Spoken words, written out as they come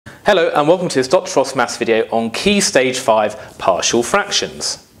Hello and welcome to this Dr. Frost Maths video on Key Stage 5 partial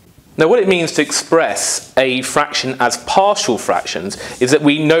fractions. Now what it means to express a fraction as partial fractions is that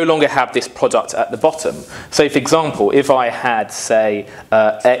we no longer have this product at the bottom. So for example, if I had, say,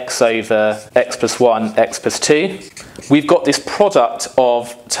 x over x plus 1, x plus 2, we've got this product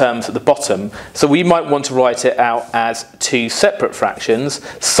of terms at the bottom, so we might want to write it out as two separate fractions,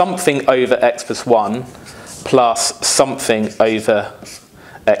 something over x plus 1 plus something over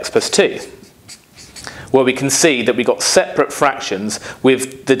x plus 2. Well, we can see that we've got separate fractions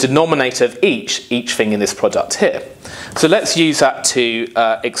with the denominator of each thing in this product here. So let's use that to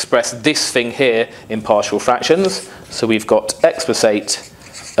express this thing here in partial fractions. So we've got x plus 8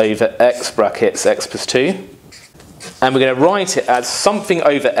 over x brackets x plus 2. And we're going to write it as something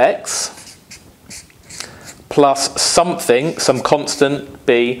over x plus something, some constant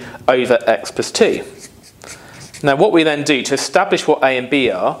b, over x plus 2. Now what we then do to establish what a and b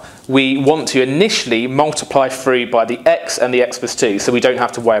are, we want to initially multiply through by the x and the x plus 2 so we don't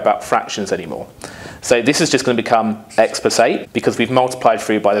have to worry about fractions anymore. So this is just going to become x plus 8 because we've multiplied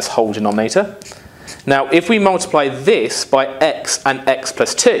through by this whole denominator. Now if we multiply this by x and x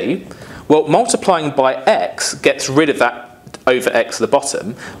plus 2, well, multiplying by x gets rid of that over x at the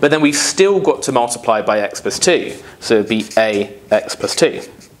bottom, but then we've still got to multiply by x plus 2, so it would be a x plus 2.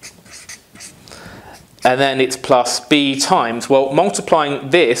 And then it's plus b times, well, multiplying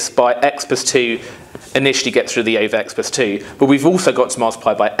this by x plus 2 initially gets rid of the over x plus 2, but we've also got to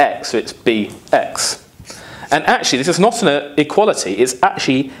multiply by x, so it's bx. And actually, this is not an equality, it's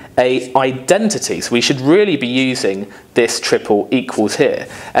actually an identity, so we should really be using this triple equals here.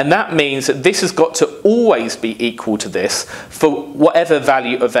 And that means that this has got to always be equal to this for whatever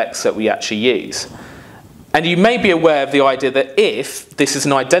value of x that we actually use. And you may be aware of the idea that if this is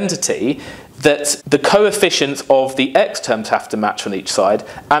an identity, that the coefficients of the x terms have to match on each side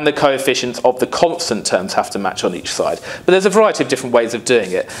and the coefficients of the constant terms have to match on each side. But there's a variety of different ways of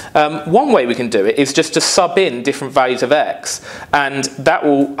doing it. One way we can do it is just to sub in different values of x, and that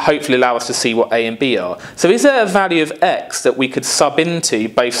will hopefully allow us to see what a and b are. So is there a value of x that we could sub into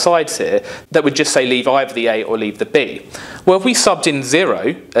both sides here that would just say leave either the a or leave the b? Well, if we subbed in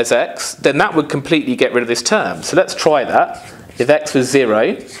 0 as x, then that would completely get rid of this term. So let's try that. If x was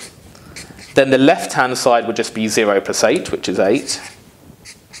 0, then the left-hand side would just be 0 plus 8, which is 8.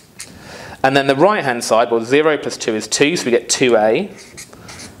 And then the right-hand side, well, 0 plus 2 is 2, so we get 2a.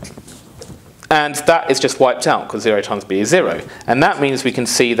 And that is just wiped out, because 0 times b is 0. And that means we can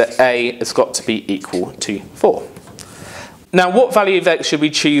see that a has got to be equal to 4. Now, what value of x should we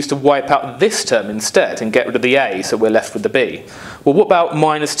choose to wipe out this term instead and get rid of the a, so we're left with the b? Well, what about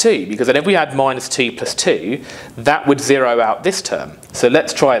minus 2? Because then if we add minus 2 plus 2, that would zero out this term. So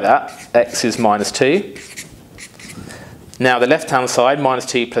let's try that. X is minus 2. Now the left-hand side, minus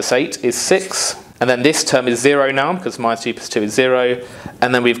 2 plus 8 is 6. And then this term is 0 now, because minus 2 plus 2 is 0.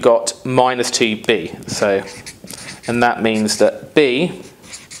 And then we've got minus 2b. And that means that b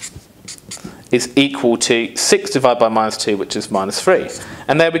is equal to 6 divided by minus 2, which is minus 3.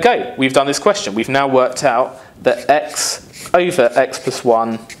 And there we go. We've done this question. We've now worked out that x over x plus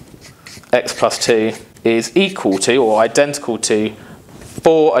 1, x plus 2 is equal to, or identical to,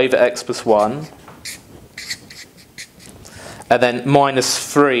 4 over x plus 1, and then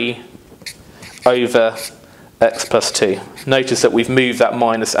minus 3 over x plus 2. Notice that we've moved that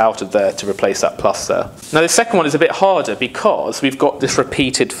minus out of there to replace that plus there. Now the second one is a bit harder because we've got this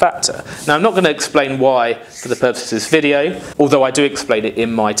repeated factor. Now I'm not going to explain why for the purpose of this video, although I do explain it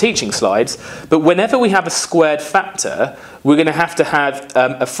in my teaching slides, but whenever we have a squared factor, we're going to have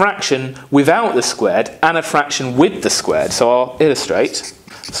a fraction without the squared and a fraction with the squared. So I'll illustrate.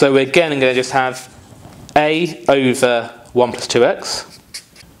 So we're again going to just have a over 1 plus 2x.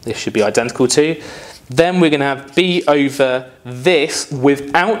 This should be identical to. Then we're going to have b over this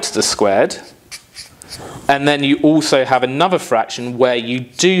without the squared. And then you also have another fraction where you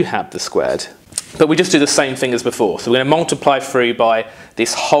do have the squared. But we just do the same thing as before. So we're going to multiply through by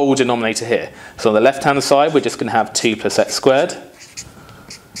this whole denominator here. So on the left-hand side, we're just going to have 2 plus x squared.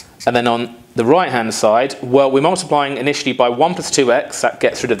 And then on the right-hand side, well, we're multiplying initially by 1 plus 2x. That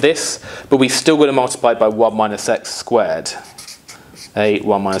gets rid of this. But we've still got to multiply by 1 minus x squared. A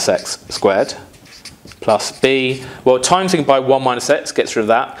 1 minus x squared. Plus b, well, timesing by 1 minus x gets rid of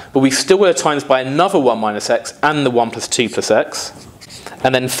that, but we've still got to times by another 1 minus x and the 1 plus 2 plus x.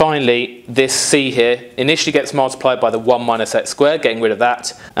 And then finally, this c here initially gets multiplied by the 1 minus x squared, getting rid of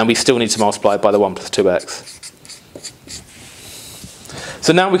that, and we still need to multiply by the 1 plus 2x.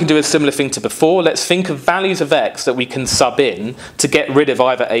 So now we can do a similar thing to before. Let's think of values of x that we can sub in to get rid of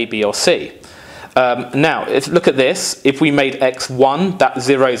either a, b or c. Now, look at this. If we made x 1, that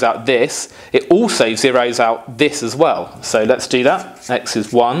zeroes out this. It also zeroes out this as well. So let's do that. X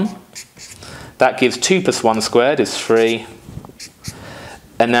is 1. That gives 2 plus 1 squared is 3.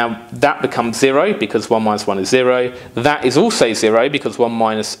 And now that becomes 0 because 1 minus 1 is 0. That is also 0 because 1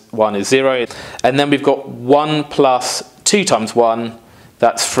 minus 1 is 0. And then we've got 1 plus 2 times 1,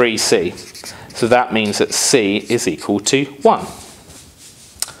 that's 3c. So that means that c is equal to 1.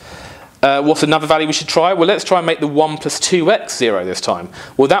 What's another value we should try? Well, let's try and make the 1 plus 2x 0 this time.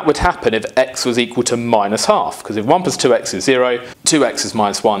 Well, that would happen if x was equal to minus half, because if 1 plus 2x is 0, 2x is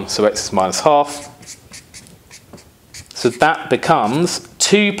minus 1, so x is minus half. So that becomes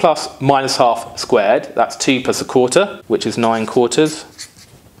 2 plus minus half squared. That's 2 plus a quarter, which is 9 quarters.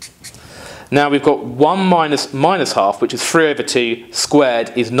 Now we've got 1 minus minus half, which is 3 over 2,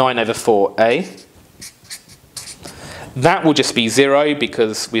 squared is 9 over 4a. That will just be 0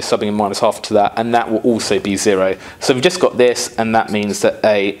 because we're subbing in minus half to that, and that will also be 0. So we've just got this, and that means that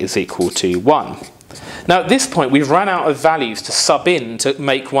a is equal to 1. Now at this point, we've run out of values to sub in to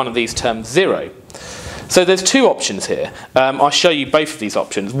make one of these terms 0. So there's two options here. I'll show you both of these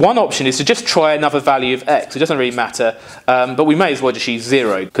options. One option is to just try another value of x. It doesn't really matter, but we may as well just use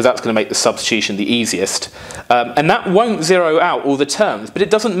 0 because that's going to make the substitution the easiest. And that won't zero out all the terms, but it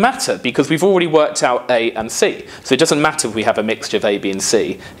doesn't matter because we've already worked out a and c. So it doesn't matter if we have a mixture of a, b and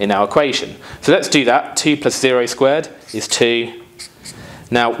c in our equation. So let's do that. 2 plus 0 squared is 2.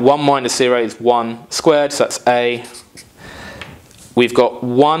 Now 1 minus 0 is 1 squared, so that's a. We've got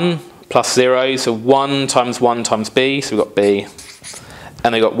 1 plus 0, so 1 times b, so we've got b.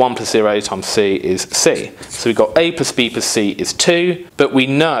 And we've got 1 plus 0 times c is c. So we've got a plus b plus c is 2, but we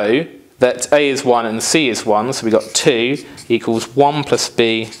know that a is 1 and c is 1, so we've got 2 equals 1 plus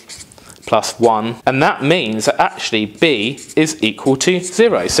b plus 1. And that means that actually b is equal to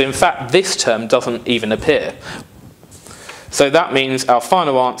 0. So in fact, this term doesn't even appear. So that means our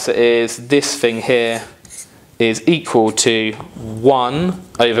final answer is this thing here is equal to 1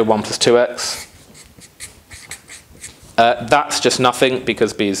 over 1 plus 2x. That's just nothing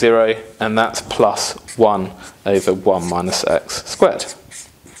because b is 0, and that's plus 1 over 1 minus x squared.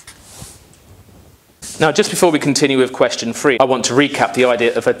 Now, just before we continue with question 3, I want to recap the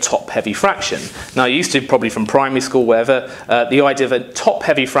idea of a top-heavy fraction. Now, you used to, probably from primary school, wherever, the idea of a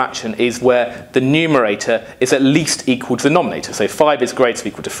top-heavy fraction is where the numerator is at least equal to the denominator. So 5 is greater or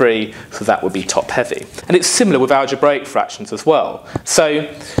equal to 3, so that would be top-heavy. And it's similar with algebraic fractions as well.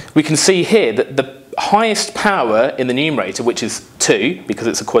 So we can see here that the highest power in the numerator, which is 2, because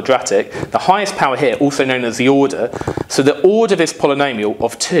it's a quadratic, the highest power here, also known as the order, so the order of this polynomial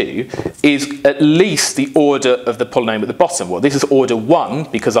of 2 is at least the order of the polynomial at the bottom. Well, this is order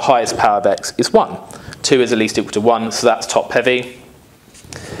 1, because the highest power of x is 1. 2 is at least equal to 1, so that's top-heavy.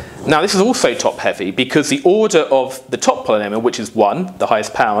 Now, this is also top-heavy, because the order of the top polynomial, which is 1, the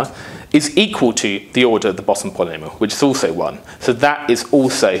highest power, is equal to the order of the bottom polynomial, which is also 1. So that is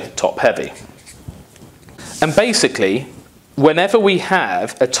also top-heavy. And basically, whenever we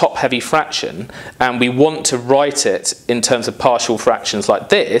have a top-heavy fraction and we want to write it in terms of partial fractions like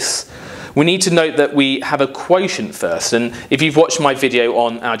this, we need to note that we have a quotient first. And if you've watched my video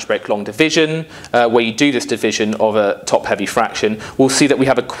on algebraic long division, where you do this division of a top-heavy fraction, we'll see that we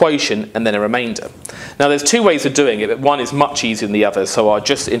have a quotient and then a remainder. Now, there's two ways of doing it, but one is much easier than the other, so I'll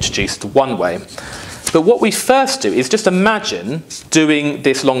just introduce the one way. But what we first do is just imagine doing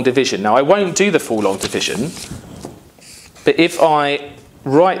this long division. Now, I won't do the full long division, but if I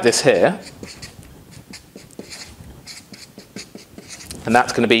write this here, and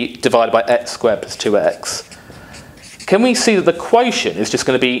that's going to be divided by x squared plus 2x, can we see that the quotient is just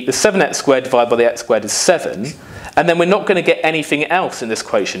going to be the 7x squared divided by the x squared is 7, and then we're not going to get anything else in this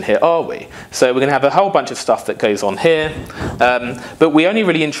quotient here, are we? So we're going to have a whole bunch of stuff that goes on here, but we're only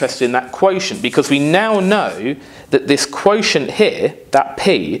really interested in that quotient because we now know that this quotient here, that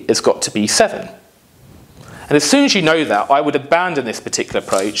p, has got to be 7. And as soon as you know that, I would abandon this particular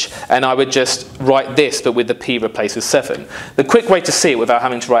approach and I would just write this, but with the p replaced with 7. The quick way to see it without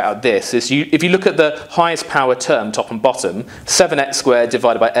having to write out this is if you look at the highest power term, top and bottom, 7x squared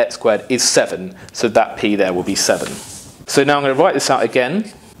divided by x squared is 7. So that p there will be 7. So now I'm going to write this out again,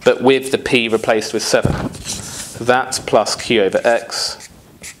 but with the p replaced with 7. So that's plus q over x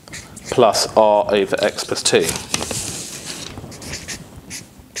plus r over x plus 2.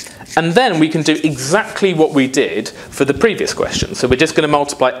 And then we can do exactly what we did for the previous question. So we're just going to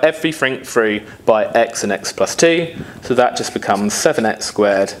multiply everything through by x and x plus 2. So that just becomes 7x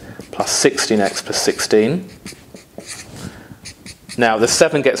squared plus 16x plus 16. Now the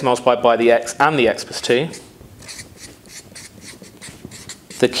 7 gets multiplied by the x and the x plus 2.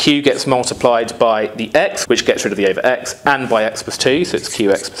 The q gets multiplied by the x, which gets rid of the over x, and by x plus 2, so it's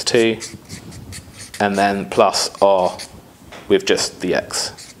qx plus 2, and then plus r with just the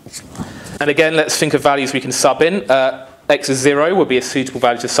x. And again, let's think of values we can sub in. X is 0 would be a suitable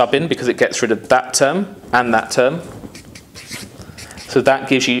value to sub in because it gets rid of that term and that term. So that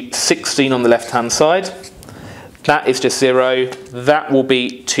gives you 16 on the left-hand side. That is just 0. That will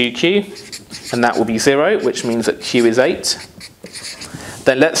be 2q, and that will be 0, which means that q is 8.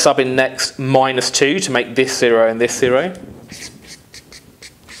 Then let's sub in next minus 2 to make this 0 and this 0.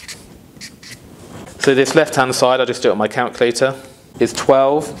 So this left-hand side, I'll just do it on my calculator, is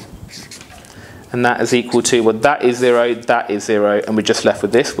 12. And that is equal to, well, that is 0, and we're just left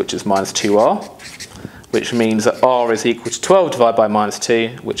with this, which is minus 2r, which means that r is equal to 12 divided by minus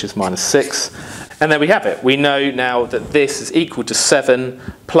 2, which is minus 6. And there we have it. We know now that this is equal to 7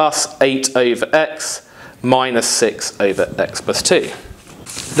 plus 8 over x minus 6 over x plus 2.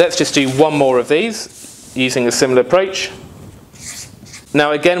 Let's just do one more of these using a similar approach.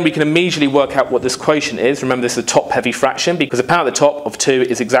 Now again, we can immediately work out what this quotient is. Remember, this is a top-heavy fraction because the power at the top of 2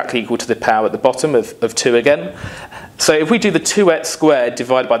 is exactly equal to the power at the bottom of 2 again. So if we do the 2x squared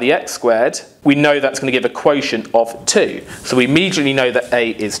divided by the x squared, we know that's going to give a quotient of 2. So we immediately know that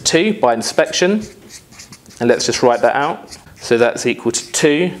a is 2 by inspection. And let's just write that out. So that's equal to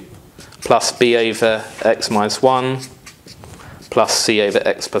 2 plus b over x minus 1 plus c over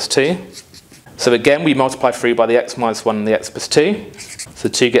x plus 2. So again, we multiply through by the x minus 1 and the x plus 2. So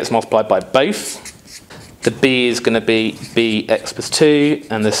 2 gets multiplied by both. The b is going to be bx plus 2,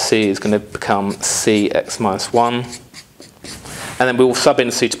 and the c is going to become cx minus 1. And then we will sub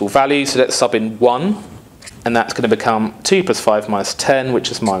in suitable values. So let's sub in 1, and that's going to become 2 plus 5 minus 10,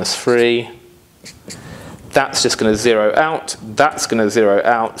 which is minus 3. That's just going to 0 out. That's going to 0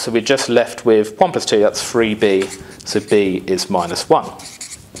 out. So we're just left with 1 plus 2, that's 3b. So b is minus 1.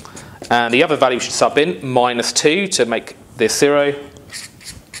 And the other value we should sub in, minus 2, to make this 0.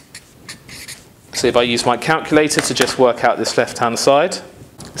 So if I use my calculator to just work out this left-hand side,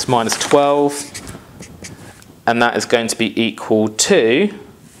 it's minus 12. And that is going to be equal to,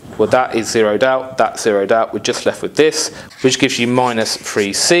 well, that is 0'd out, that's 0'd out. We're just left with this, which gives you minus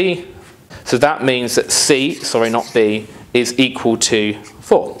 3c. So that means that c, sorry, not b, is equal to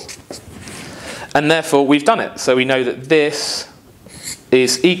 4. And therefore, we've done it. So we know that this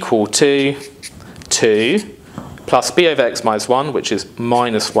is equal to 2 plus b over x minus 1, which is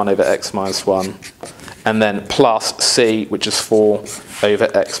minus 1 over x minus 1, and then plus c, which is 4 over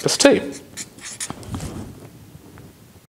x plus 2.